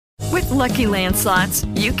Lucky Land Slots,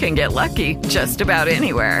 you can get lucky just about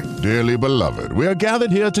anywhere. Dearly beloved, we are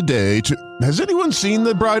gathered here today to... Has anyone seen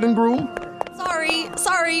the bride and groom?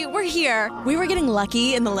 Sorry, we're here. We were getting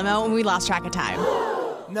lucky in the limo and we lost track of time.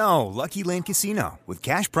 No, Lucky Land Casino, with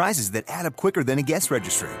cash prizes that add up quicker than a guest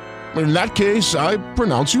registry. In that case, I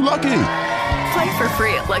pronounce you lucky. Play for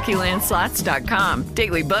free at LuckyLandSlots.com.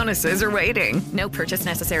 Daily bonuses are waiting. No purchase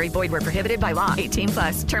necessary. Void where prohibited by law.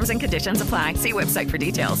 18+. Terms and conditions apply. See website for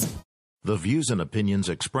details. The views and opinions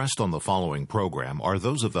expressed on the following program are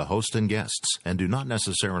those of the host and guests and do not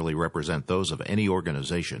necessarily represent those of any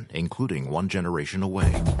organization, including One Generation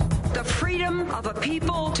Away. The freedom of a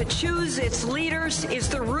people to choose its leaders is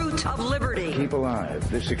the root of liberty. Keep alive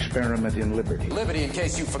this experiment in liberty. Liberty, in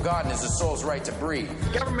case you've forgotten, is the soul's right to breathe.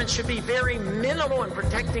 Government should be very minimal in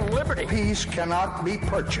protecting liberty. Peace cannot be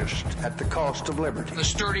purchased at the cost of liberty. The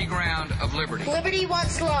sturdy ground of liberty. Liberty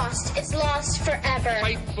once lost is lost forever.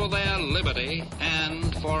 Fight for their liberty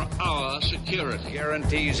and for our security.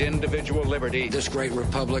 Guarantees individual liberty. This great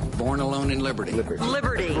republic, born alone in liberty. Liberty.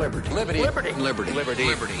 Liberty. Liberty. Liberty. Liberty.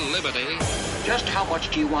 Liberty. Just how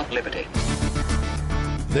much do you want liberty?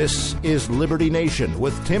 This is Liberty Nation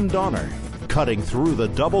with Tim Donner, cutting through the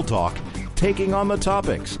double talk, taking on the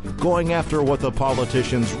topics, going after what the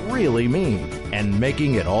politicians really mean, and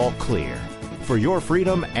making it all clear. For your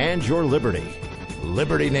freedom and your liberty.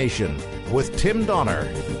 Liberty Nation with Tim Donner.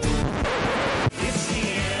 It's the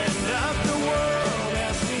end of the world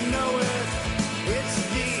as we know it. It's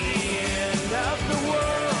the end of the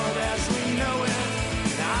world as we know it.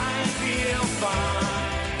 And I feel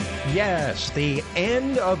fine. Yes, the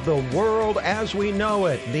end of the world as we know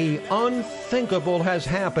it. The unthinkable has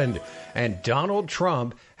happened. And Donald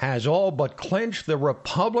Trump has all but clinched the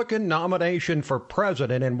Republican nomination for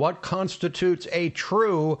president in what constitutes a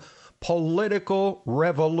true political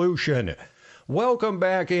revolution. Welcome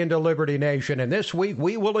back into Liberty Nation, and this week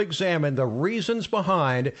we will examine the reasons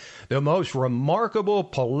behind the most remarkable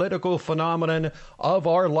political phenomenon of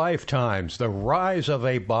our lifetimes, the rise of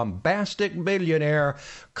a bombastic billionaire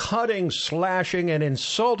cutting, slashing, and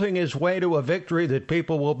insulting his way to a victory that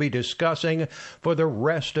people will be discussing for the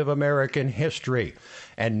rest of American history.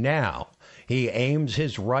 And now he aims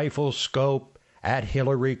his rifle scope at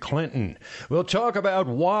Hillary Clinton. We'll talk about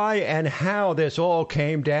why and how this all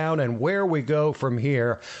came down and where we go from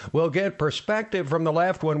here. We'll get perspective from the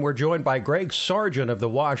left when we're joined by Greg Sargent of the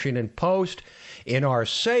Washington Post. In our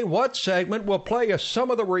Say What segment, we'll play some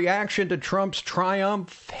of the reaction to Trump's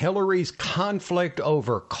triumph, Hillary's conflict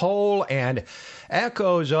over coal, and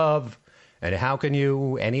echoes of, and how can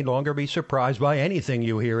you any longer be surprised by anything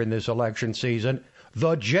you hear in this election season,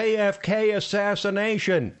 the JFK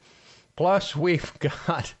assassination. Plus, we've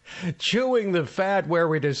got Chewing the Fat, where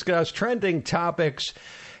we discuss trending topics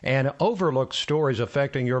and overlooked stories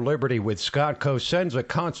affecting your liberty with Scott Cosenza,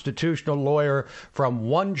 constitutional lawyer from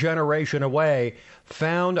One Generation Away,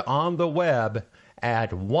 found on the web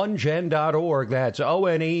at onegen.org. That's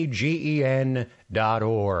onegen.org.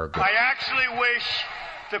 I actually wish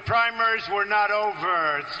the primaries were not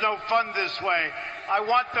over. It's no fun this way. I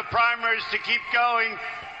want the primaries to keep going.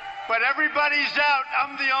 But everybody's out.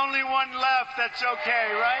 I'm the only one left. That's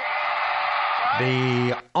okay, right?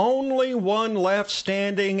 The only one left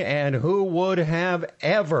standing, and who would have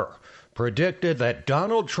ever predicted that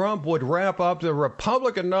Donald Trump would wrap up the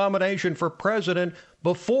Republican nomination for president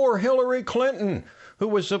before Hillary Clinton, who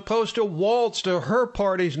was supposed to waltz to her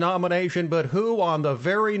party's nomination, but who, on the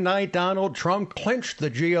very night Donald Trump clinched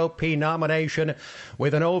the GOP nomination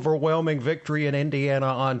with an overwhelming victory in Indiana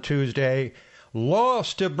on Tuesday,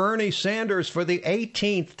 lost to Bernie Sanders for the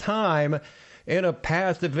 18th time in a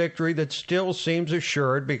path to victory that still seems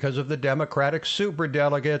assured because of the Democratic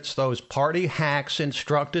superdelegates, those party hacks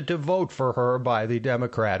instructed to vote for her by the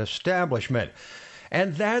Democrat establishment.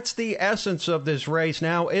 And that's the essence of this race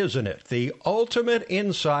now, isn't it? The ultimate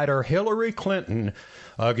insider, Hillary Clinton,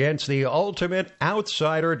 against the ultimate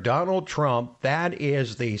outsider, Donald Trump. That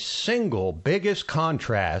is the single biggest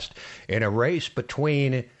contrast in a race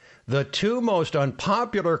between the two most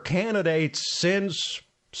unpopular candidates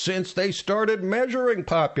since they started measuring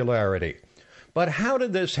popularity. But how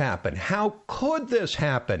did this happen? How could this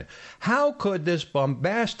happen? How could this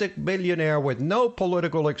bombastic billionaire with no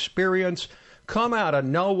political experience come out of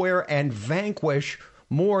nowhere and vanquish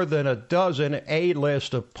more than a dozen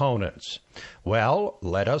A-list opponents? Well,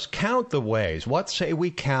 let us count the ways. What say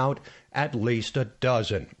we count at least a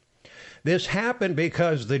dozen? This happened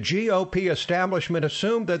because the GOP establishment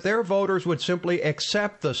assumed that their voters would simply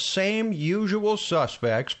accept the same usual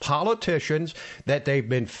suspects, politicians, that they've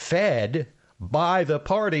been fed by the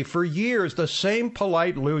party for years, the same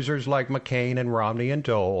polite losers like McCain and Romney and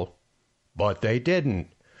Dole. But they didn't.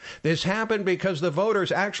 This happened because the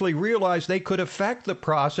voters actually realized they could affect the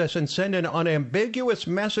process and send an unambiguous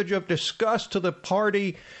message of disgust to the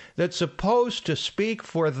party that's supposed to speak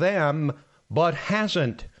for them, but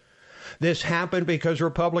hasn't. This happened because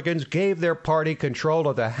Republicans gave their party control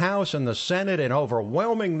of the House and the Senate in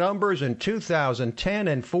overwhelming numbers in 2010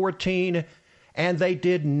 and 14, and they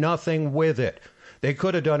did nothing with it. They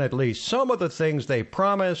could have done at least some of the things they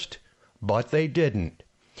promised, but they didn't.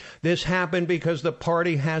 This happened because the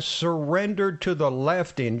party has surrendered to the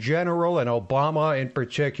left in general and Obama in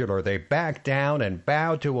particular. They backed down and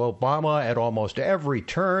bowed to Obama at almost every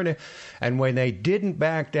turn, and when they didn't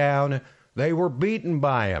back down, they were beaten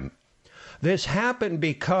by him. This happened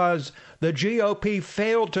because the GOP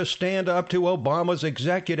failed to stand up to Obama's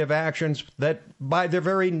executive actions that, by their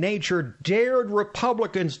very nature, dared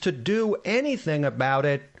Republicans to do anything about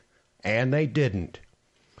it, and they didn't.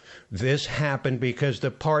 This happened because the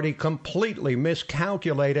party completely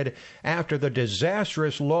miscalculated after the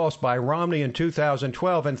disastrous loss by Romney in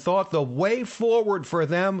 2012 and thought the way forward for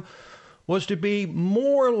them was to be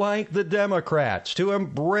more like the Democrats, to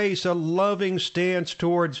embrace a loving stance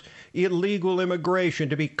towards illegal immigration,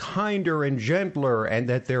 to be kinder and gentler, and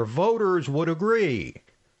that their voters would agree.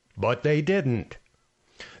 But they didn't.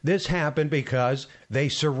 This happened because they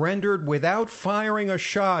surrendered without firing a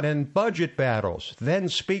shot in budget battles. Then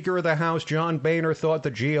Speaker of the House John Boehner thought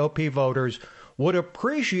the GOP voters would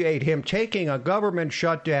appreciate him taking a government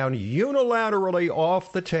shutdown unilaterally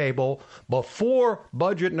off the table before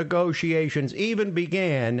budget negotiations even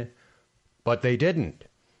began, but they didn't.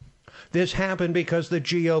 This happened because the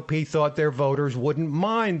GOP thought their voters wouldn't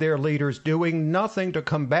mind their leaders doing nothing to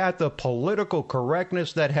combat the political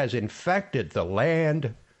correctness that has infected the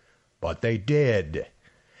land, but they did.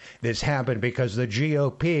 This happened because the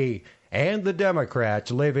GOP and the Democrats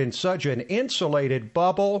live in such an insulated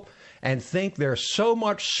bubble and think they're so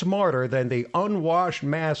much smarter than the unwashed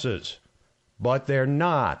masses, but they're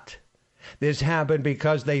not. This happened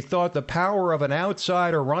because they thought the power of an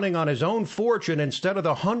outsider running on his own fortune instead of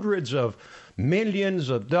the hundreds of millions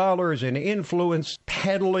of dollars in influence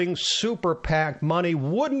peddling super PAC money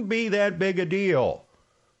wouldn't be that big a deal.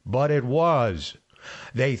 But it was.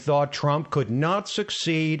 They thought Trump could not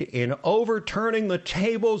succeed in overturning the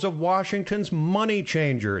tables of Washington's money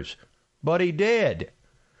changers, but he did.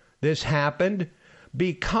 This happened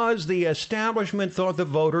because the establishment thought the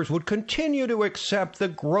voters would continue to accept the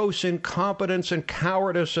gross incompetence and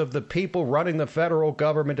cowardice of the people running the federal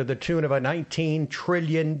government to the tune of a $19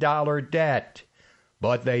 trillion debt.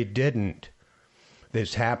 But they didn't.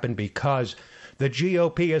 This happened because the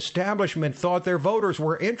GOP establishment thought their voters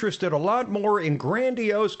were interested a lot more in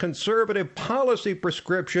grandiose conservative policy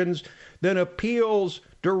prescriptions than appeals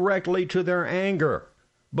directly to their anger.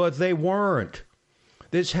 But they weren't.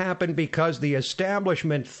 This happened because the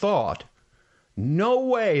establishment thought no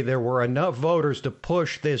way there were enough voters to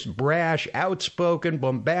push this brash, outspoken,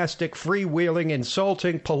 bombastic, freewheeling,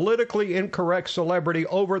 insulting, politically incorrect celebrity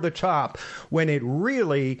over the top when it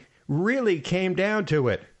really came down to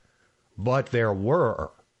it. But there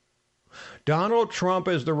were. Donald Trump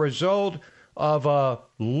is the result of a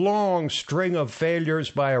long string of failures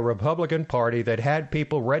by a Republican Party that had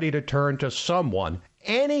people ready to turn to someone,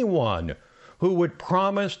 anyone, who would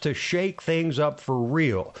promise to shake things up for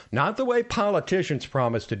real. Not the way politicians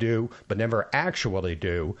promise to do, but never actually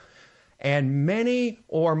do. And many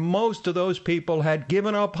or most of those people had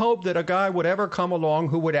given up hope that a guy would ever come along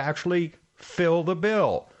who would actually fill the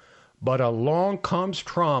bill. But along comes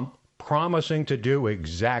Trump promising to do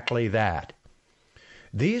exactly that.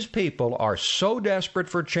 These people are so desperate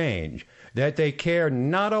for change that they care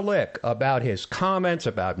not a lick about his comments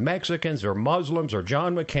about Mexicans or Muslims or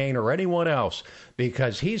John McCain or anyone else,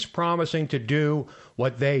 because he's promising to do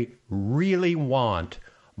what they really want,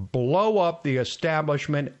 blow up the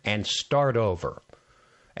establishment and start over.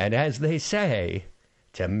 And as they say,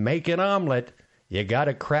 to make an omelet, you got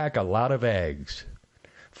to crack a lot of eggs.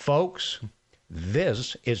 Folks,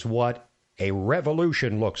 this is what a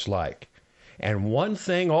revolution looks like. And one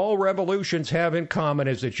thing all revolutions have in common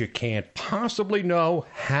is that you can't possibly know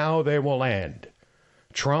how they will end.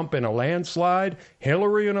 Trump in a landslide,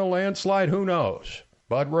 Hillary in a landslide, who knows?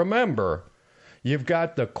 But remember, you've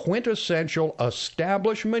got the quintessential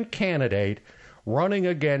establishment candidate running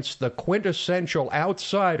against the quintessential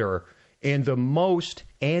outsider in the most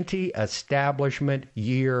anti-establishment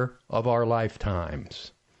year of our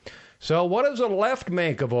lifetimes. So what does the left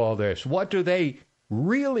make of all this? What do they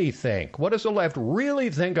really think? What does the left really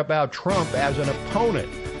think about Trump as an opponent?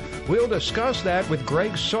 We'll discuss that with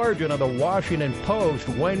Greg Sargent of the Washington Post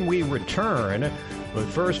when we return. But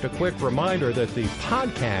first, a quick reminder that the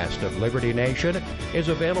podcast of Liberty Nation is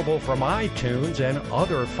available from iTunes and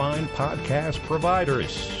other fine podcast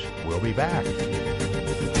providers. We'll be back.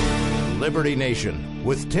 Liberty Nation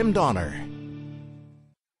with Tim Donner.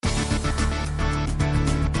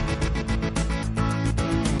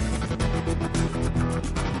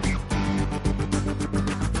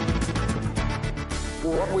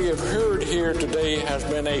 What we have heard here today has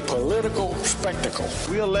been a political spectacle.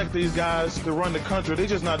 We elect these guys to run the country. They're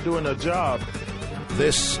just not doing their job.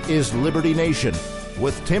 This is Liberty Nation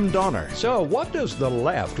with Tim Donner. So, what does the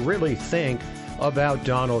left really think about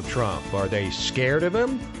Donald Trump? Are they scared of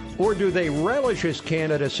him? Or do they relish his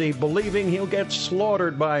candidacy, believing he'll get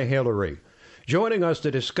slaughtered by Hillary? Joining us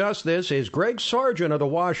to discuss this is Greg Sargent of the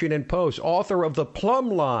Washington Post, author of The Plumb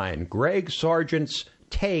Line, Greg Sargent's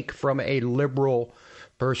Take from a Liberal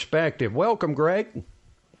Perspective. Welcome, Greg.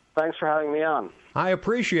 Thanks for having me on. I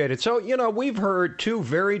appreciate it. So, we've heard two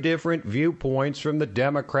very different viewpoints from the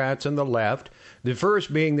Democrats and the left. The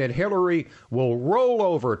first being that Hillary will roll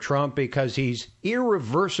over Trump because he's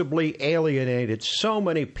irreversibly alienated so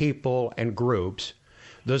many people and groups.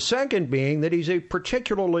 The second being that he's a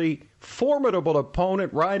particularly formidable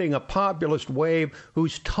opponent riding a populist wave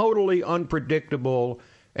who's totally unpredictable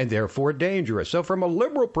and therefore dangerous. So from a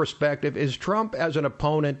liberal perspective, is Trump as an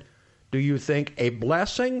opponent, do you think, a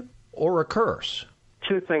blessing or a curse?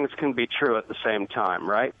 Two things can be true at the same time,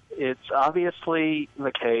 right? It's obviously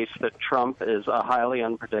the case that Trump is a highly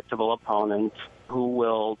unpredictable opponent who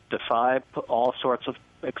will defy all sorts of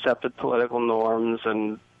accepted political norms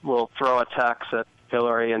and will throw attacks at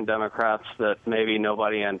Hillary and Democrats that maybe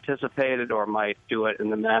nobody anticipated or might do it in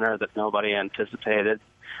the manner that nobody anticipated.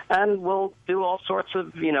 And will do all sorts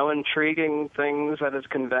of, intriguing things at his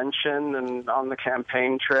convention and on the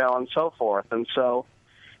campaign trail and so forth. And so,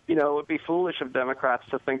 it would be foolish of Democrats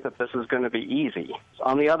to think that this is going to be easy.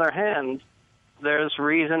 On the other hand, there's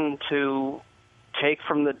reason to take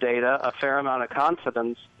from the data a fair amount of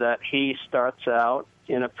confidence that he starts out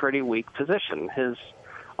in a pretty weak position. His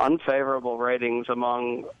unfavorable ratings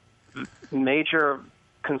among major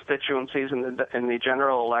constituencies in the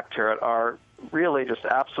general electorate are really just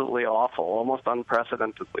absolutely awful, almost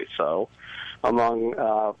unprecedentedly so, among,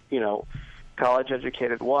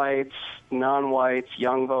 college-educated whites, non-whites,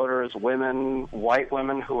 young voters, women, white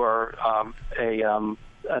women who are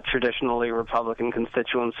a traditionally Republican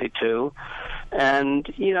constituency too. And,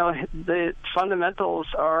 the fundamentals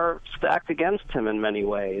are stacked against him in many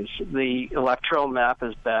ways. The electoral map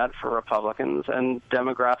is bad for Republicans, and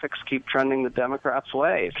demographics keep trending the Democrats'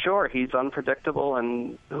 way. Sure, he's unpredictable,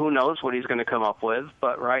 and who knows what he's going to come up with,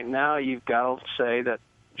 but right now you've got to say that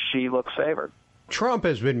she looks favored. Trump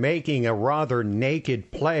has been making a rather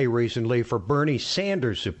naked play recently for Bernie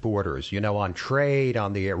Sanders supporters, on trade,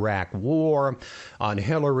 on the Iraq war, on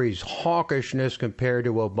Hillary's hawkishness compared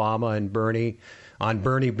to Obama and Bernie, on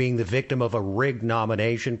Bernie being the victim of a rigged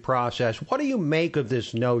nomination process. What do you make of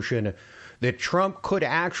this notion that Trump could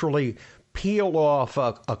actually peel off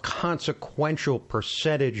a consequential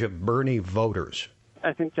percentage of Bernie voters?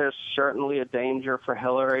 I think there's certainly a danger for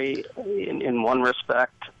Hillary in one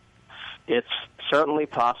respect. It's certainly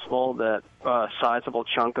possible that a sizable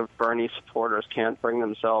chunk of Bernie supporters can't bring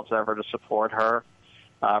themselves ever to support her,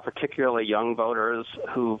 particularly young voters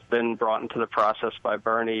who've been brought into the process by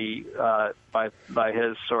Bernie, by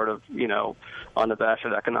his sort of, unabashed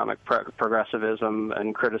economic progressivism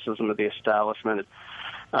and criticism of the establishment.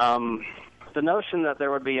 The notion that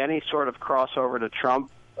there would be any sort of crossover to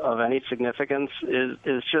Trump of any significance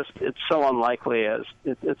is just, it's so unlikely.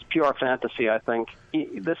 It's pure fantasy, I think.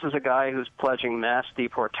 This is a guy who's pledging mass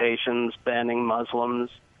deportations, banning Muslims,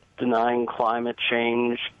 denying climate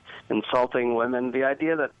change, insulting women. The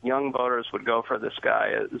idea that young voters would go for this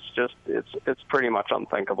guy is just, it's pretty much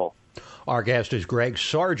unthinkable. Our guest is Greg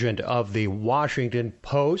Sargent of the Washington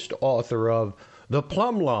Post, author of The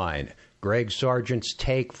Plumb Line, Greg Sargent's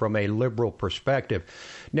Take from a Liberal Perspective.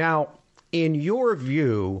 Now, in your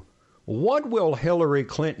view, what will Hillary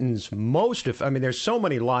Clinton's there's so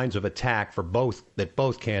many lines of attack for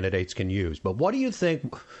both candidates can use, but what do you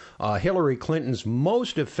think Hillary Clinton's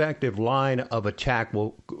most effective line of attack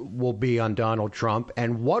will be on Donald Trump,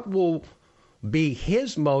 and what will be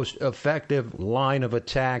his most effective line of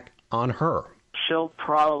attack on her? She'll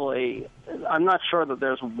probably, I'm not sure that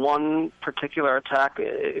there's one particular attack.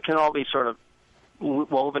 It can all be sort of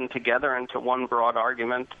woven together into one broad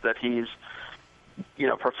argument that he's,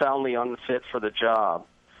 profoundly unfit for the job.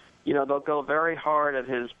 They'll go very hard at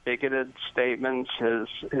his bigoted statements,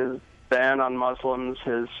 his ban on Muslims,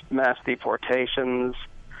 his mass deportations,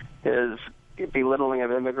 his, belittling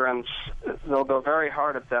of immigrants. They'll go very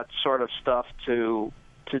hard at that sort of stuff to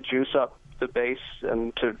juice up the base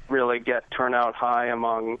and to really get turnout high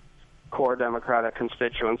among core Democratic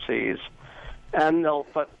constituencies. And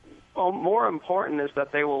more important is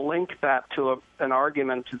that they will link that to an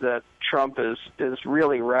argument that Trump is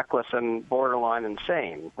really reckless and borderline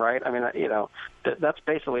insane, right? I mean, that's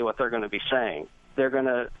basically what they're going to be saying. They're going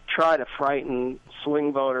to try to frighten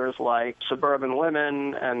swing voters like suburban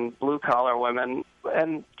women and blue-collar women,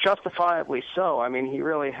 and justifiably so. I mean, he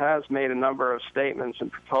really has made a number of statements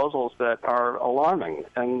and proposals that are alarming.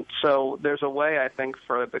 And so there's a way, I think,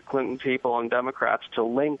 for the Clinton people and Democrats to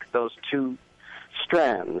link those two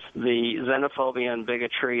strands, the xenophobia and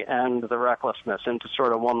bigotry and the recklessness, into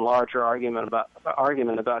sort of one larger argument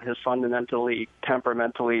about his fundamentally,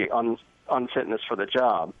 temperamentally unfitness for the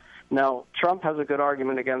job. Now, Trump has a good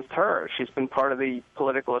argument against her. She's been part of the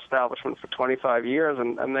political establishment for 25 years,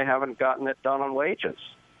 and they haven't gotten it done on wages.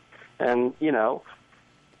 And,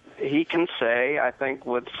 he can say, I think,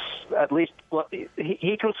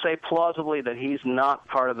 he can say plausibly that he's not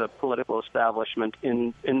part of the political establishment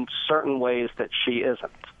in certain ways that she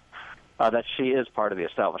isn't, that she is part of the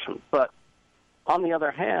establishment. But on the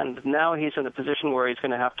other hand, now he's in a position where he's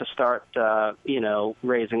going to have to start,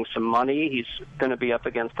 raising some money. He's going to be up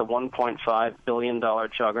against a $1.5 billion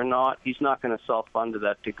juggernaut. He's not going to self-fund to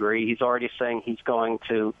that degree. He's already saying he's going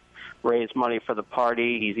to raise money for the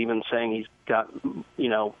party. He's even saying he's got,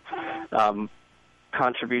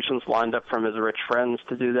 contributions lined up from his rich friends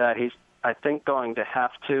to do that. He's, I think, going to have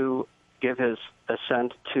to give his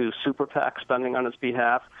assent to super PAC spending on his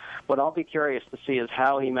behalf. What I'll be curious to see is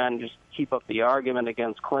how he manages to keep up the argument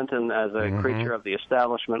against Clinton as a creature of the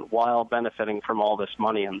establishment while benefiting from all this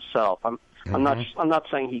money himself. I'm not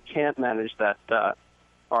saying he can't manage that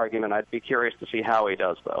argument. I'd be curious to see how he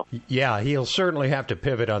does, though. Yeah, he'll certainly have to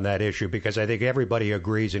pivot on that issue, because I think everybody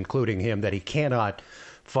agrees, including him, that he cannot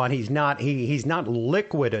fund. He's not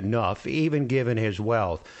liquid enough, even given his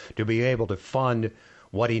wealth, to be able to fund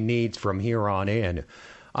what he needs from here on in.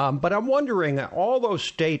 But I'm wondering, all those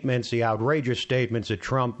statements, the outrageous statements that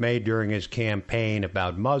Trump made during his campaign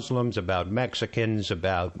about Muslims, about Mexicans,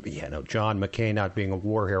 about John McCain not being a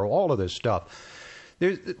war hero, all of this stuff.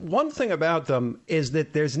 There's one thing about them is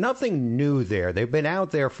that there's nothing new there. They've been out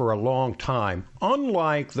there for a long time,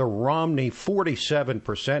 unlike the Romney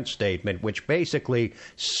 47% statement, which basically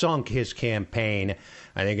sunk his campaign.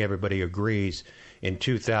 I think everybody agrees, in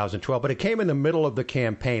 2012, but it came in the middle of the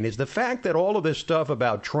campaign. Is the fact that all of this stuff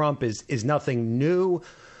about Trump is nothing new,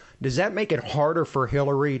 does that make it harder for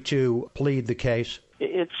Hillary to plead the case?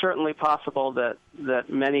 It's certainly possible that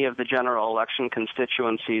many of the general election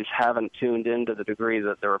constituencies haven't tuned in to the degree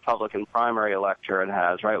that the Republican primary electorate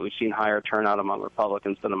has, right? We've seen higher turnout among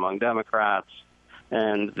Republicans than among Democrats,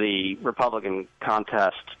 and the Republican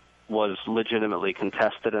contest was legitimately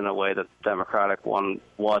contested in a way that the Democratic one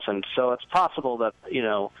wasn't. So it's possible that,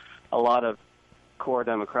 a lot of core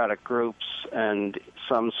Democratic groups and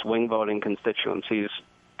some swing voting constituencies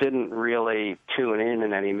didn't really tune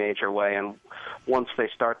in any major way. And once they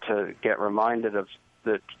start to get reminded of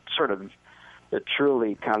the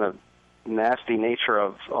truly kind of nasty nature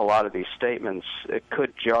of a lot of these statements, it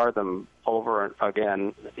could jar them over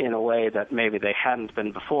again in a way that maybe they hadn't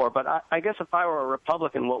been before. But I guess if I were a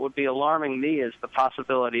Republican, what would be alarming me is the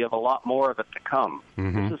possibility of a lot more of it to come.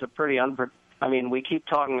 This is a pretty we keep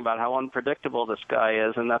talking about how unpredictable this guy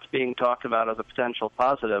is, and that's being talked about as a potential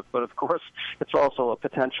positive. But, of course, it's also a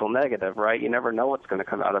potential negative, right? You never know what's going to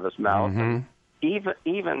come out of his mouth. Even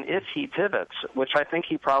if he pivots, which I think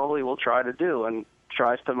he probably will try to do and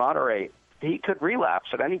tries to moderate, he could relapse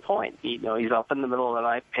at any point. He's up in the middle of the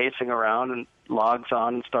night pacing around and logs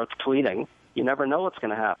on and starts tweeting. You never know what's going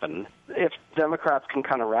to happen. If Democrats can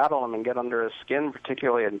kind of rattle him and get under his skin,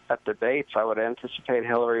 particularly at debates, I would anticipate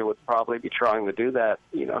Hillary would probably be trying to do that.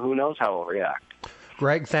 Who knows how he'll react.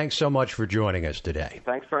 Greg, thanks so much for joining us today.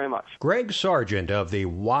 Thanks very much. Greg Sargent of the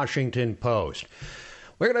Washington Post.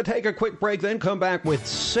 We're going to take a quick break, then come back with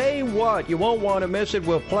Say What. You won't want to miss it.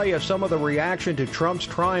 We'll play you some of the reaction to Trump's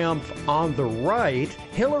triumph on the right,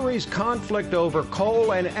 Hillary's conflict over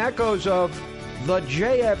coal, and echoes of the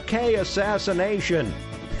JFK assassination.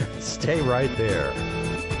 Stay right there.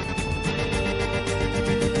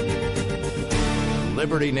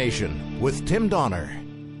 Liberty Nation with Tim Donner.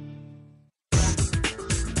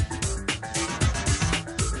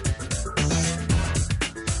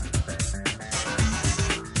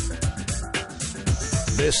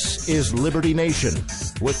 This is Liberty Nation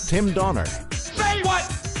with Tim Donner. Say what?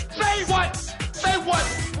 Say what? Say what?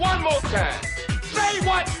 One more time. Say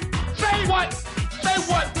what? Say what? Say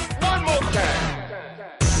what? One more time.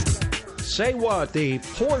 Say What, the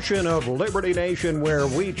portion of Liberty Nation where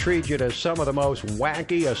we treat you to some of the most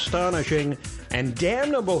wacky, astonishing, and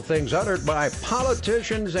damnable things uttered by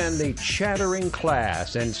politicians and the chattering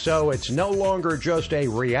class. And so it's no longer just a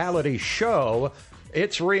reality show,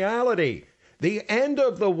 it's reality. The end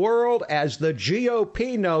of the world as the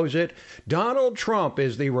GOP knows it. Donald Trump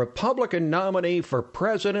is the Republican nominee for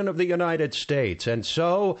President of the United States. And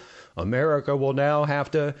so America will now have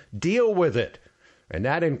to deal with it. And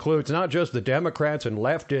that includes not just the Democrats and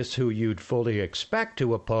leftists who you'd fully expect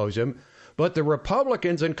to oppose him, but the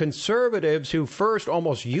Republicans and conservatives who first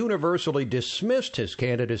almost universally dismissed his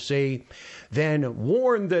candidacy, then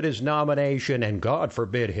warned that his nomination and, God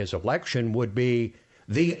forbid, his election would be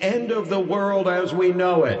the end of the world as we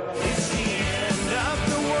know it. It's the end of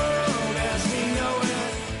the world as we know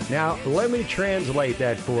it. Now, let me translate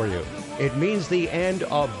that for you. It means the end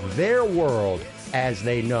of their world as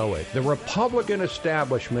they know it. The Republican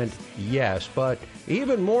establishment, yes, but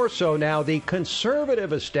even more so now, the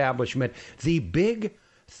conservative establishment, the big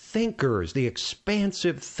thinkers, the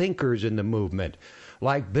expansive thinkers in the movement,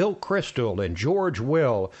 like Bill Kristol and George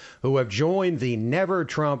Will, who have joined the Never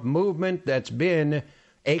Trump movement that's been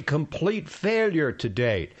a complete failure to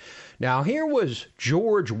date. Now, here was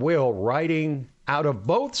George Will writing out of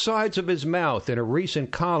both sides of his mouth in a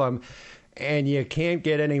recent column, and you can't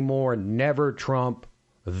get any more Never Trump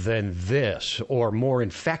than this, or more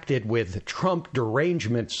infected with Trump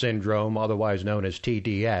derangement syndrome, otherwise known as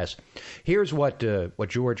TDS. Here's what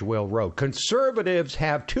George Will wrote. Conservatives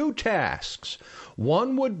have two tasks.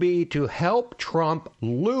 One would be to help Trump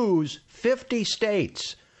lose 50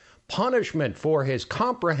 states. Punishment for his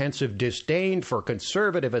comprehensive disdain for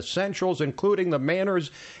conservative essentials, including the manners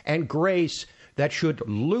and grace that should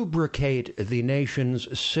lubricate the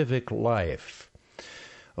nation's civic life.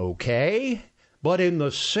 Okay, but in the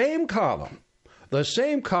same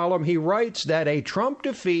column, he writes that a Trump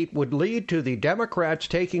defeat would lead to the Democrats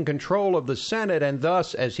taking control of the Senate, and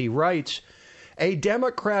thus, as he writes, a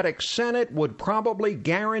Democratic Senate would probably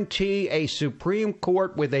guarantee a Supreme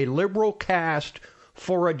Court with a liberal cast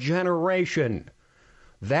for a generation.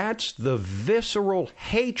 That's the visceral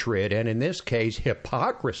hatred, and in this case,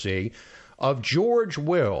 hypocrisy, of George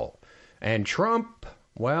Will. And Trump,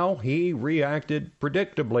 well, he reacted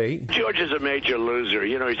predictably. George is a major loser.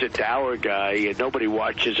 You know, he's a dour guy, and nobody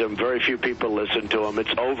watches him. Very few people listen to him. It's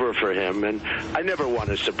over for him, and I never want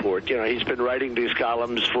to support. You know, he's been writing these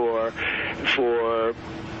columns for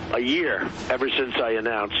a year, ever since I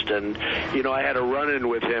announced. And, you know, I had a run-in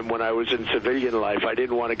with him when I was in civilian life. I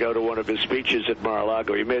didn't want to go to one of his speeches at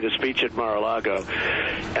Mar-a-Lago. He made a speech at Mar-a-Lago,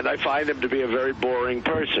 and I find him to be a very boring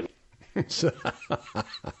person. So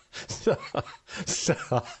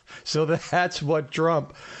that's what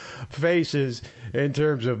Trump faces in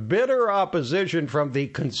terms of bitter opposition from the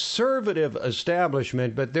conservative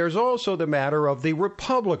establishment. But there's also the matter of the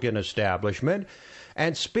Republican establishment.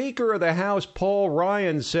 And Speaker of the House Paul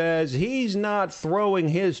Ryan says he's not throwing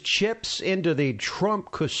his chips into the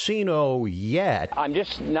Trump casino yet. I'm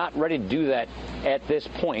just not ready to do that at this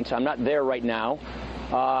point. I'm not there right now.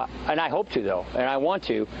 And I hope to, though, and I want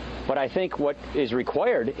to. But I think what is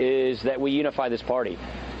required is that we unify this party.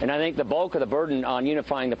 And I think the bulk of the burden on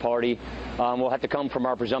unifying the party will have to come from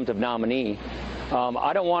our presumptive nominee.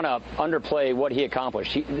 I don't want to underplay what he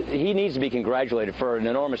accomplished. He needs to be congratulated for an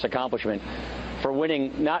enormous accomplishment, for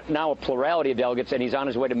winning not now a plurality of delegates, and he's on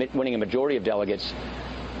his way to winning a majority of delegates.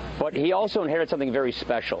 But he also inherited something very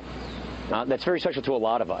special. That's very special to a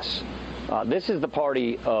lot of us. This is the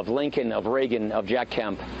party of Lincoln, of Reagan, of Jack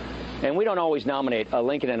Kemp. And we don't always nominate a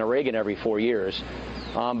Lincoln and a Reagan every 4 years.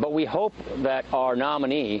 But we hope that our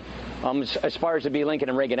nominee aspires to be Lincoln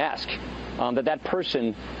and Reagan-esque, that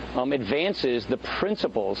person advances the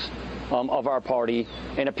principles of our party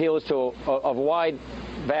and appeals to a wide,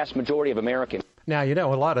 vast majority of Americans. Now, you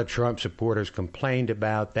know, a lot of Trump supporters complained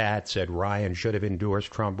about that, said Ryan should have endorsed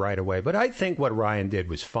Trump right away. But I think what Ryan did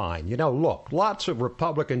was fine. You know, look, lots of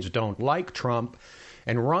Republicans don't like Trump,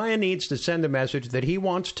 and Ryan needs to send a message that he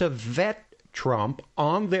wants to vet Trump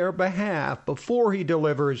on their behalf before he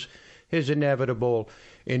delivers his inevitable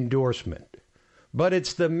endorsement. But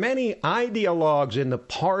it's the many ideologues in the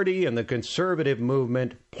party and the conservative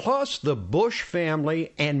movement, plus the Bush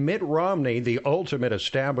family and Mitt Romney, the ultimate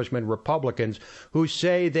establishment Republicans, who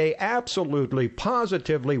say they absolutely,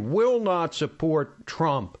 positively will not support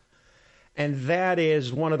Trump. And that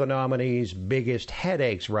is one of the nominee's biggest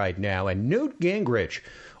headaches right now. And Newt Gingrich,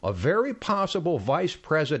 a very possible vice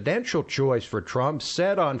presidential choice for Trump,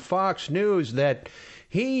 said on Fox News that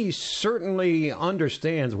he certainly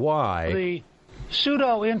understands why. The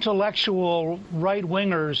pseudo-intellectual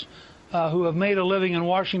right-wingers who have made a living in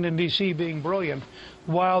Washington, D.C. being brilliant,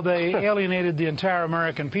 while they alienated the entire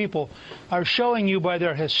American people, are showing you by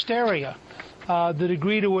their hysteria the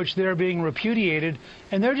degree to which they're being repudiated,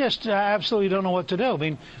 and they're just absolutely don't know what to do. I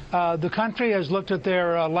mean, the country has looked at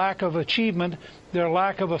their lack of achievement, their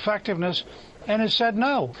lack of effectiveness, and has said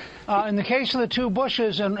no. In the case of the two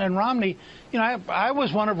Bushes and Romney, you know, I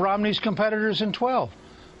was one of Romney's competitors in 12.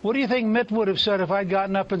 What do you think Mitt would have said if I'd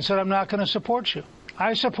gotten up and said, I'm not going to support you?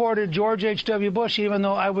 I supported George H.W. Bush, even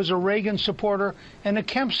though I was a Reagan supporter and a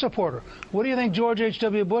Kemp supporter. What do you think George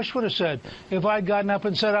H.W. Bush would have said if I'd gotten up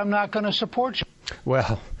and said, I'm not going to support you?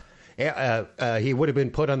 Well, he would have been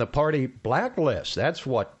put on the party blacklist. That's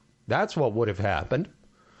what would have happened.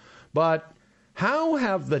 But how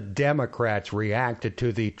have the Democrats reacted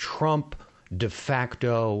to the Trump de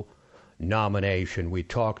facto nomination? We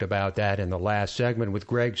talked about that in the last segment with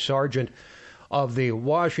Greg Sargent of the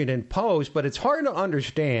Washington Post, but it's hard to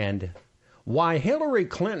understand why Hillary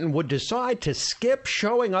Clinton would decide to skip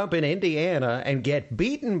showing up in Indiana and get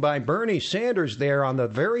beaten by Bernie Sanders there on the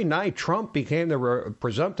very night Trump became the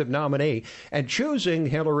presumptive nominee, and choosing,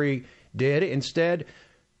 Hillary did, instead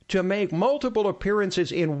to make multiple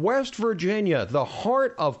appearances in West Virginia, the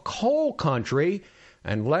heart of coal country,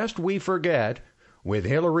 and lest we forget, with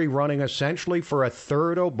Hillary running essentially for a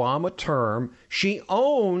third Obama term, she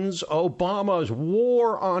owns Obama's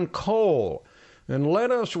war on coal. And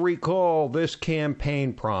let us recall this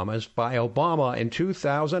campaign promise by Obama in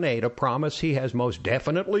 2008, a promise he has most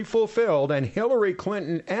definitely fulfilled, and Hillary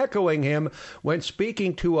Clinton echoing him when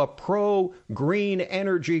speaking to a pro-green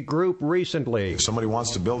energy group recently. If somebody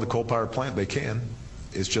wants to build a coal-powered plant, they can.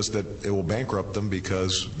 It's just that it will bankrupt them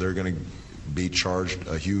because they're going to be charged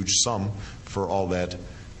a huge sum for all that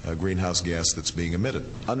greenhouse gas that's being emitted.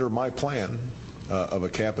 Under my plan of a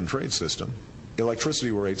cap-and-trade system,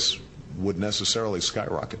 electricity rates would necessarily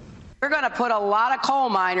skyrocket. We're going to put a lot of coal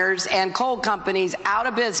miners and coal companies out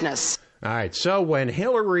of business. All right, so when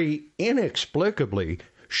Hillary inexplicably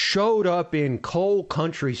showed up in coal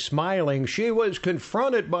country smiling, she was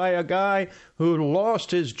confronted by a guy who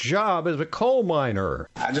lost his job as a coal miner.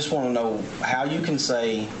 I just want to know how you can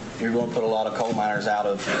say you're going to put a lot of coal miners out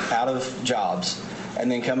of jobs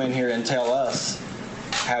and then come in here and tell us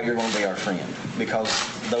how you're going to be our friend,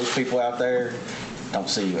 because those people out there don't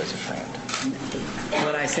see you as a friend.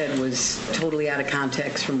 What I said was totally out of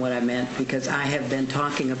context from what I meant, because I have been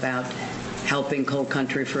talking about helping coal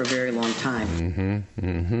country for a very long time.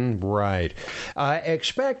 Right.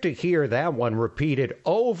 Expect to hear that one repeated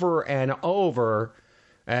over and over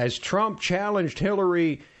as Trump challenged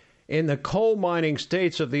Hillary in the coal mining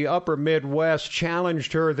states of the upper Midwest,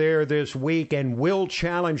 challenged her there this week and will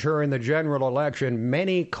challenge her in the general election.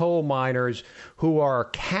 Many coal miners who are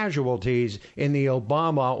casualties in the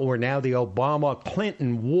Obama, or now the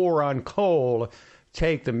Obama-Clinton war on coal,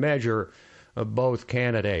 take the measure of both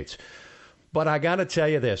candidates. But I got to tell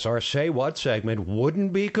you this, our Say What segment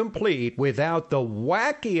wouldn't be complete without the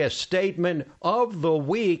wackiest statement of the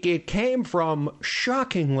week. It came from,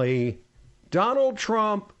 shockingly, Donald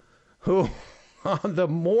Trump, who on the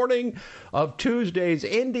morning of Tuesday's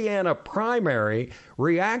Indiana primary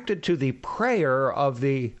reacted to the prayer of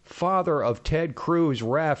the father of Ted Cruz,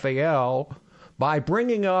 Raphael, by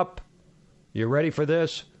bringing up, you ready for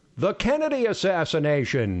this? The Kennedy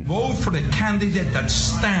assassination. Vote for the candidate that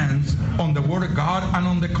stands on the Word of God and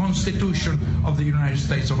on the Constitution of the United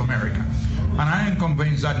States of America. And I am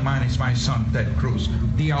convinced that man is my son, Ted Cruz.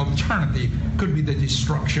 The alternative could be the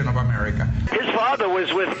destruction of America. His father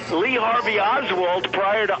was with Lee Harvey Oswald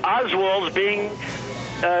prior to Oswald's being,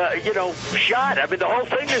 shot. I mean, the whole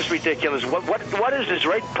thing is ridiculous. What is this,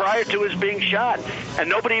 right prior to his being shot? And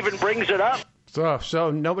nobody even brings it up.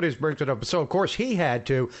 So nobody's brings it up. So, of course, he had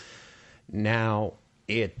to. Now,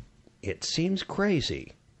 it seems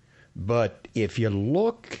crazy, but if you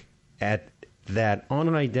look at that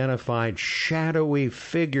unidentified shadowy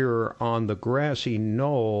figure on the grassy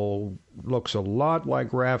knoll, looks a lot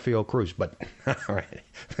like Raphael Cruz. But, all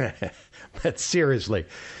right, but seriously,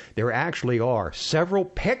 there actually are several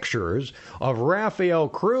pictures of Raphael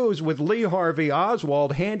Cruz with Lee Harvey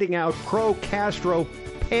Oswald handing out pro-Castro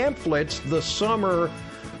pamphlets the summer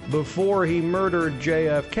before he murdered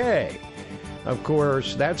JFK. Of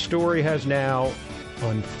course, that story has now,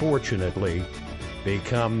 unfortunately,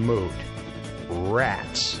 become moot.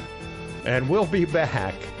 Rats. And we'll be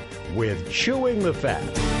back with Chewing the Fat.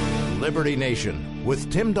 Liberty Nation with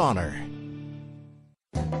Tim Donner.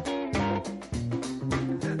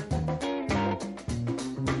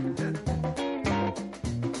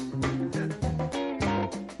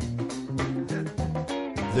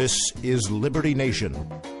 This is Liberty Nation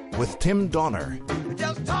with Tim Donner.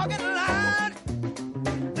 Just talking loud,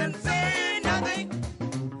 just say nothing,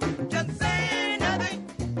 just say nothing.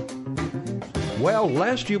 Well,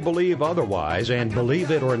 lest you believe otherwise, and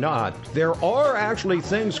believe it or not, there are actually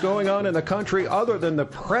things going on in the country other than the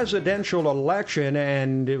presidential election,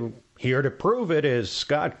 and here to prove it is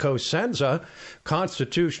Scott Cosenza,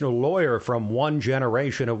 constitutional lawyer from one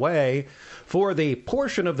generation away, for the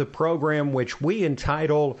portion of the program which we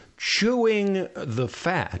entitle Chewing the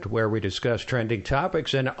Fat, where we discuss trending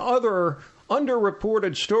topics and other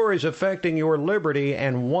underreported stories affecting your liberty.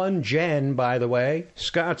 And One Gen, by the way,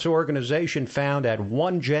 Scott's organization found at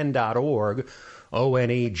onegen.org,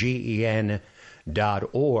 ONEGEN.org,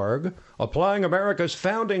 applying America's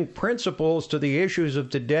founding principles to the issues of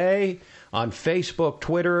today on Facebook,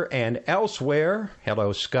 Twitter, and elsewhere.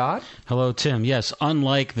 Hello, Scott. Hello, Tim. Yes,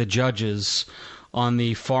 unlike the judges on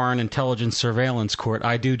the Foreign Intelligence Surveillance Court,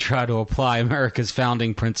 I do try to apply America's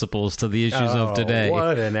founding principles to the issues of today.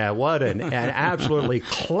 What an absolutely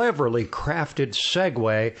cleverly crafted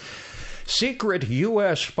segue. Secret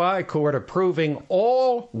U.S. spy court approving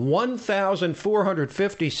all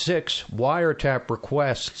 1,456 wiretap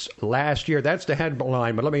requests last year. That's the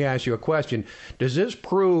headline, but let me ask you a question. Does this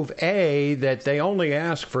prove, A, that they only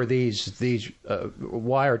ask for these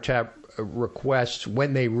wiretap requests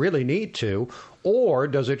when they really need to, or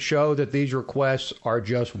does it show that these requests are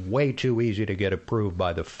just way too easy to get approved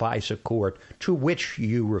by the FISA court to which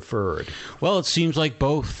you referred? Well, it seems like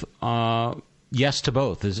both. Yes to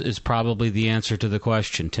both is probably the answer to the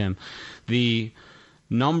question, Tim. The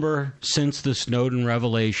number since the Snowden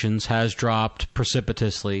revelations has dropped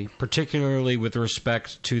precipitously, particularly with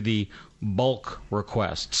respect to the bulk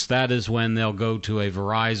requests. That is when they'll go to a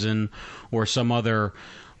Verizon or some other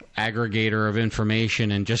aggregator of information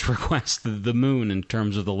and just request the moon in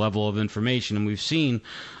terms of the level of information. And we've seen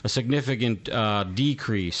a significant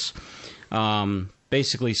decrease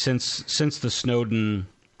basically since the Snowden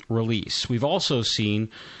release. We've also seen,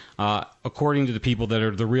 according to the people that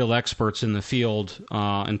are the real experts in the field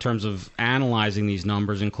in terms of analyzing these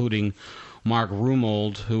numbers, including Mark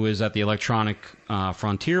Rumold, who is at the Electronic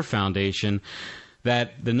Frontier Foundation,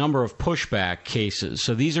 that the number of pushback cases,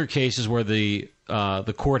 so these are cases where the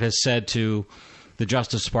court has said to the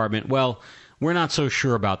Justice Department, well, we're not so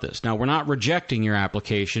sure about this. Now, we're not rejecting your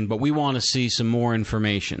application, but we want to see some more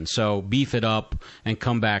information. So beef it up and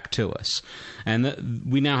come back to us. And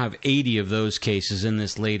we now have 80 of those cases in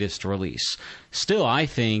this latest release. Still, I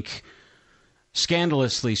think,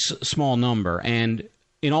 scandalously small number. And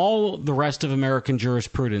in all the rest of American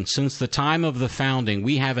jurisprudence, since the time of the founding,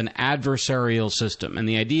 we have an adversarial system. And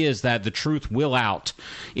the idea is that the truth will out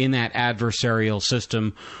in that adversarial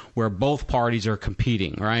system where both parties are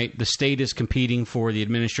competing, right? The state is competing for the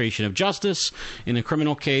administration of justice in a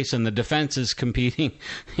criminal case, and the defense is competing,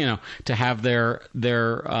 to have their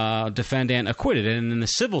defendant acquitted. And in the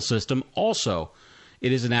civil system, also,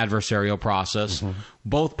 it is an adversarial process,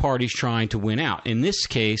 both parties trying to win out. In this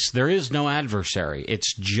case, there is no adversary.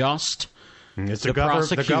 It's just the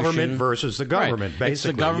prosecution. The government versus the government, right. Basically. It's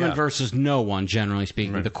the government versus no one, generally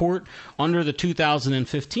speaking. Right. The court, under the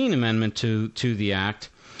 2015 amendment to the Act,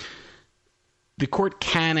 the court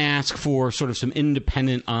can ask for sort of some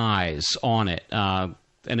independent eyes on it. An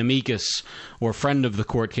amicus or friend of the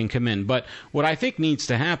court can come in. But what I think needs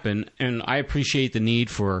to happen, and I appreciate the need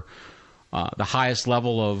for the highest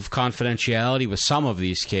level of confidentiality with some of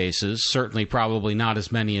these cases, certainly probably not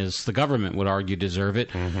as many as the government would argue deserve it,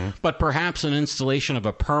 but perhaps an installation of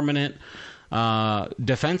a permanent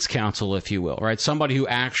defense counsel, if you will, right? Somebody who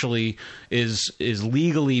actually is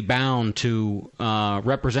legally bound to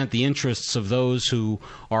represent the interests of those who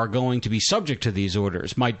are going to be subject to these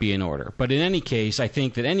orders might be in order. But in any case, I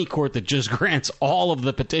think that any court that just grants all of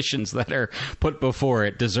the petitions that are put before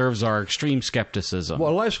it deserves our extreme skepticism.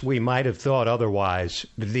 Well, lest we might have thought otherwise,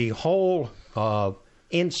 the whole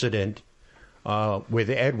incident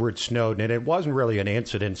with Edward Snowden, and it wasn't really an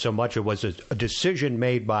incident so much it was a decision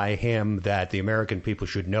made by him that the American people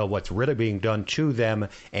should know what's really being done to them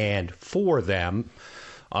and for them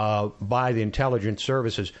by the intelligence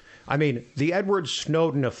services. I mean, the Edward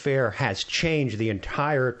Snowden affair has changed the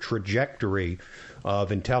entire trajectory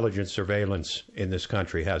of intelligence surveillance in this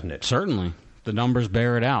country, hasn't it? Certainly. The numbers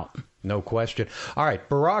bear it out. No question. All right,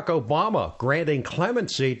 Barack Obama granting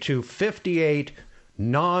clemency to 58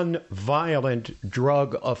 non-violent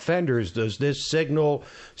drug offenders. Does this signal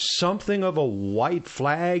something of a white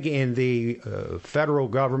flag in the federal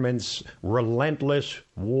government's relentless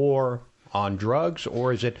war on drugs,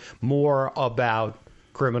 or is it more about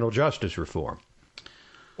criminal justice reform?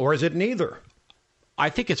 Or is it neither? I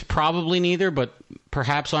think it's probably neither, but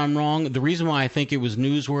perhaps I'm wrong. The reason why I think it was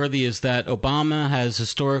newsworthy is that Obama has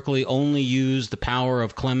historically only used the power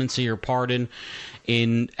of clemency or pardon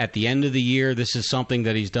at the end of the year. This is something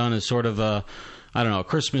that he's done as sort of a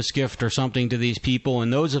Christmas gift or something to these people.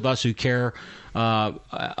 And those of us who care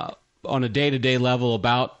on a day-to-day level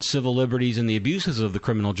about civil liberties and the abuses of the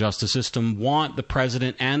criminal justice system want the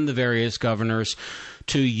president and the various governors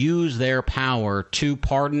to use their power to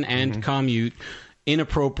pardon and commute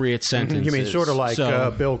inappropriate sentences. You mean sort of like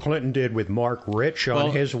Bill Clinton did with Mark Rich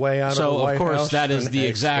on his way out of the White House? So, of course, that is the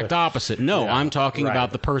exact opposite. No, I'm talking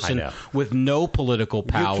about the person with no political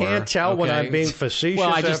power. You can't tell when I'm being facetious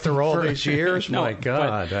after all these years? My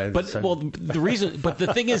God. The reason, but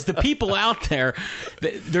the thing is, the people out there,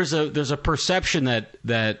 there's a perception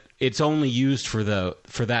that it's only used for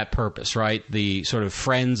that purpose, right? The sort of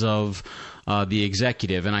friends of the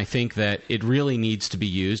executive, and I think that it really needs to be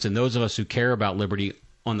used, and those of us who care about liberty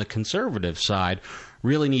on the conservative side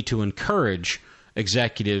really need to encourage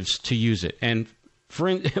executives to use it. And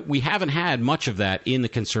we haven't had much of that in the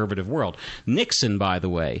conservative world. Nixon, by the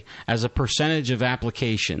way, as a percentage of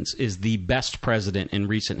applications, is the best president in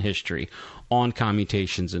recent history on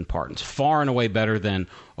commutations and pardons. Far and away better than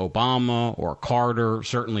Obama or Carter,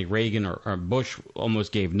 certainly Reagan or Bush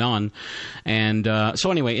almost gave none. And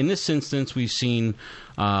so anyway, in this instance, we've seen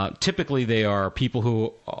typically they are people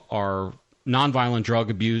who are nonviolent drug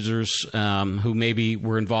abusers who maybe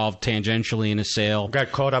were involved tangentially in a sale.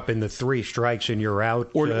 Got caught up in the 3 strikes and you're out.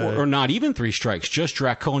 Or not even 3 strikes, just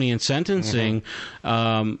draconian sentencing,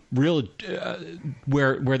 where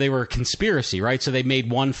they were a conspiracy, right? So they made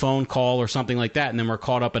one phone call or something like that and then were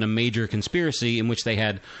caught up in a major conspiracy in which they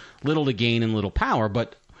had little to gain and little power,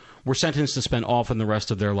 but were sentenced to spend often the rest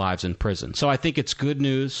of their lives in prison. So I think it's good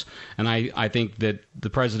news, and I think that the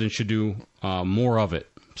president should do more of it.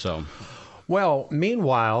 So... Well,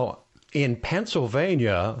 meanwhile, in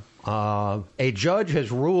Pennsylvania, a judge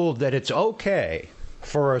has ruled that it's okay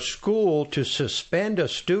for a school to suspend a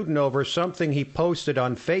student over something he posted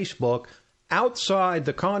on Facebook outside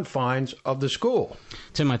the confines of the school.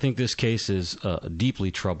 Tim, I think this case is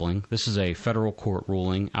deeply troubling. This is a federal court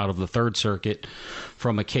ruling out of the Third Circuit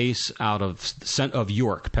from a case out of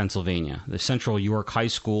York, Pennsylvania. The Central York High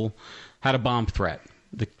School had a bomb threat.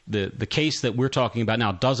 The case that we're talking about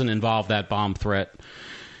now doesn't involve that bomb threat,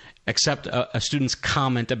 except a student's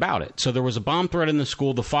comment about it. So there was a bomb threat in the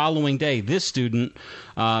school. The following day, this student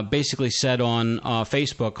basically said on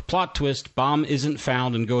Facebook, "Plot twist, bomb isn't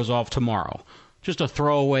found and goes off tomorrow." Just a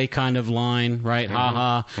throwaway kind of line, right?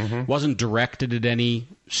 Wasn't directed at any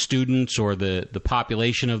students or the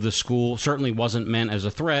population of the school. Certainly wasn't meant as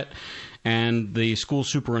a threat. And the school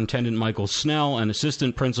superintendent, Michael Snell, and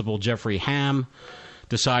assistant principal, Jeffrey Ham,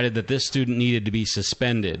 decided that this student needed to be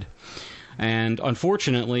suspended. And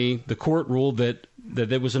unfortunately, the court ruled that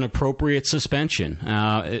it was an appropriate suspension.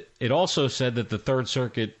 It also said that the Third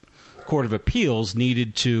Circuit Court of Appeals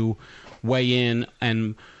needed to weigh in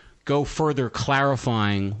and go further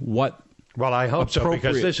clarifying what. Well, I hope so,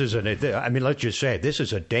 because this is let's just say this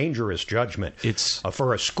is a dangerous judgment. It's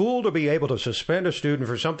for a school to be able to suspend a student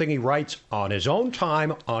for something he writes on his own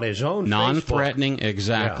time, on his own non-threatening, Facebook.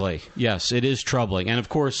 exactly. Yeah. Yes, it is troubling. And of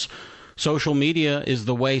course, social media is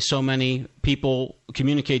the way so many people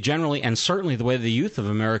communicate generally, and certainly the way the youth of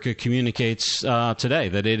America communicates today,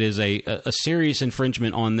 that it is a serious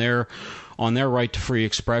infringement on their right to free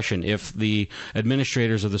expression if the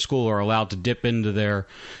administrators of the school are allowed to dip into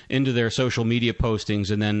their social media postings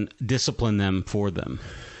and then discipline them for them.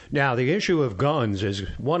 Now, the issue of guns is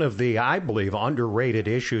one of the, I believe, underrated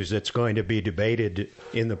issues that's going to be debated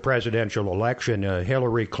in the presidential election.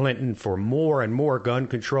 Hillary Clinton for more and more gun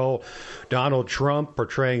control. Donald Trump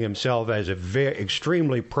portraying himself as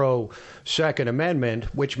extremely pro-Second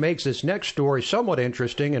Amendment, which makes this next story somewhat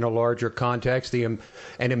interesting in a larger context. An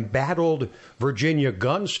embattled Virginia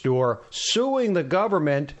gun store suing the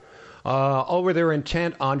government over their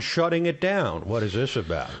intent on shutting it down. What is this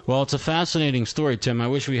about? Well, it's a fascinating story, Tim. I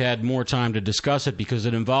wish we had more time to discuss it because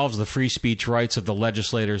it involves the free speech rights of the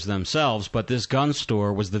legislators themselves. But this gun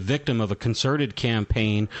store was the victim of a concerted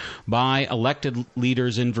campaign by elected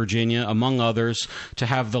leaders in Virginia, among others, to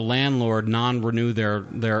have the landlord non-renew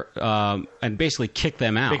their and basically kick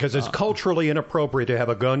them out. Because it's culturally inappropriate to have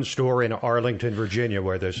a gun store in Arlington, Virginia,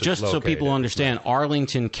 where this is located. Just so people understand,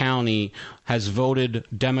 Arlington County has voted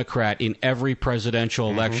Democrat in every presidential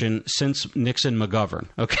election since Nixon McGovern.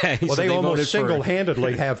 Okay, well, so they almost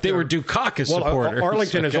single-handedly have. They were Dukakis supporters.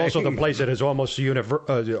 Arlington is also the place that has almost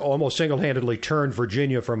single-handedly turned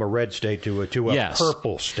Virginia from a red state to a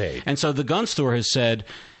purple state. And so the gun store has said,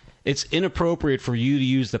 it's inappropriate for you to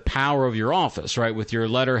use the power of your office, right, with your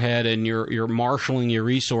letterhead and you're marshaling your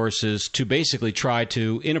resources to basically try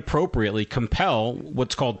to inappropriately compel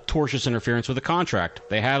what's called tortious interference with a contract.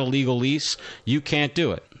 They had a legal lease. You can't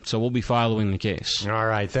do it. So we'll be following the case. All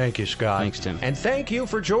right. Thank you, Scott. Thanks, Tim. And thank you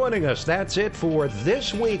for joining us. That's it for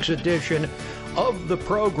this week's edition of the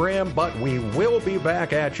program, but we will be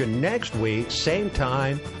back at you next week, same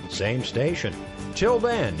time, same station. Till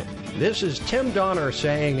then, this is Tim Donner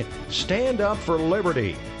saying, stand up for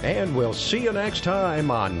liberty, and we'll see you next time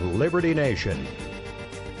on Liberty Nation.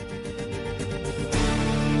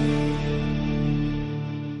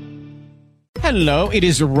 Hello, it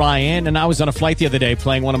is Ryan, and I was on a flight the other day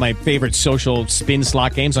playing one of my favorite social spin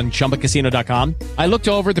slot games on ChumbaCasino.com. I looked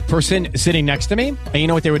over at the person sitting next to me, and you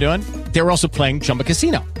know what they were doing? They were also playing Chumba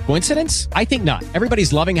Casino. Coincidence? I think not.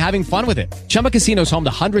 Everybody's loving having fun with it. Chumba Casino is home to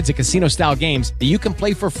hundreds of casino-style games that you can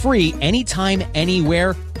play for free anytime,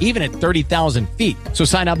 anywhere, even at 30,000 feet. So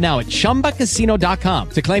sign up now at ChumbaCasino.com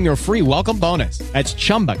to claim your free welcome bonus. That's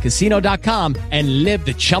ChumbaCasino.com and live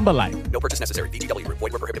the Chumba life. No purchase necessary. VGW. Void where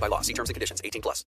prohibited by law. See terms and conditions. 18+.